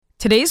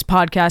Today's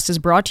podcast is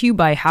brought to you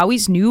by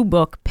Howie's new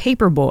book,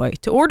 Paperboy.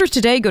 To order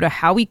today, go to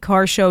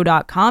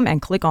howiecarshow.com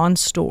and click on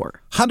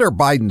store. Hunter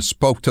Biden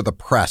spoke to the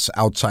press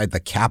outside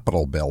the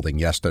Capitol building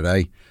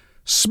yesterday,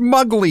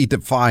 smugly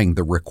defying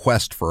the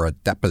request for a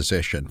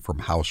deposition from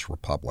House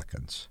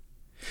Republicans.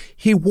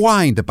 He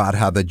whined about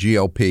how the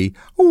GOP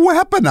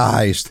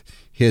weaponized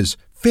his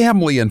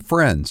family and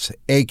friends,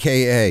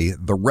 a.k.a.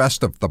 the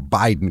rest of the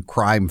Biden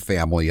crime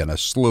family and a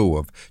slew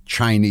of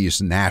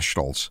Chinese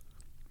nationals.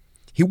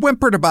 He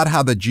whimpered about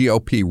how the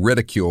GOP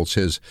ridicules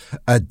his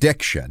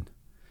addiction,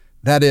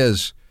 that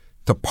is,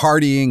 to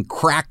partying,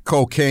 crack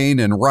cocaine,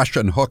 and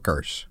Russian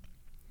hookers.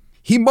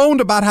 He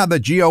moaned about how the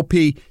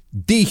GOP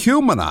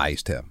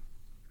dehumanized him.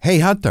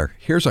 Hey, Hunter,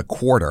 here's a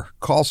quarter.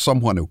 Call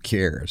someone who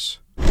cares.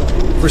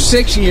 For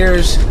 6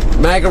 years,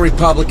 MAGA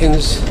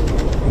Republicans,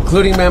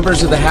 including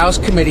members of the House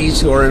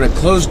committees who are in a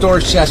closed-door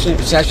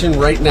session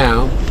right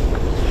now,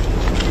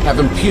 have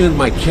impugned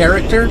my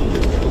character,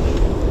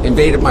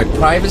 invaded my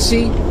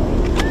privacy,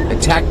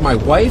 attacked my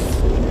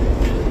wife,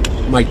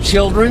 my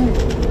children,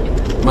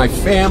 my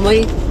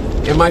family,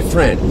 and my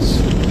friends.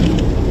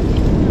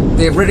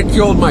 They have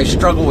ridiculed my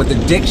struggle with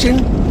addiction,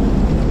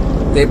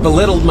 they have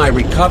belittled my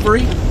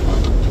recovery,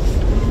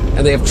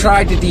 and they have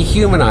tried to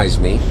dehumanize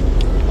me,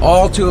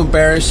 all to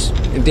embarrass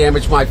and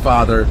damage my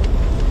father,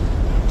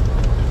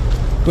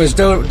 who has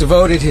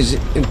devoted his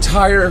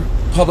entire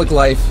public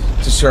life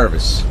to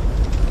service.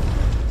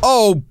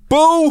 Oh,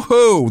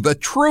 boo-hoo! The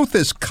truth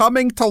is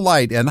coming to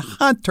light, and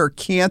Hunter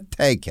can't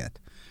take it.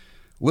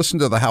 Listen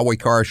to The Howie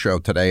Carr Show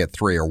today at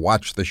 3 or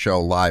watch the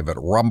show live at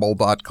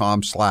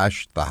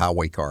rumble.com/The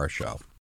Howie Carr Show.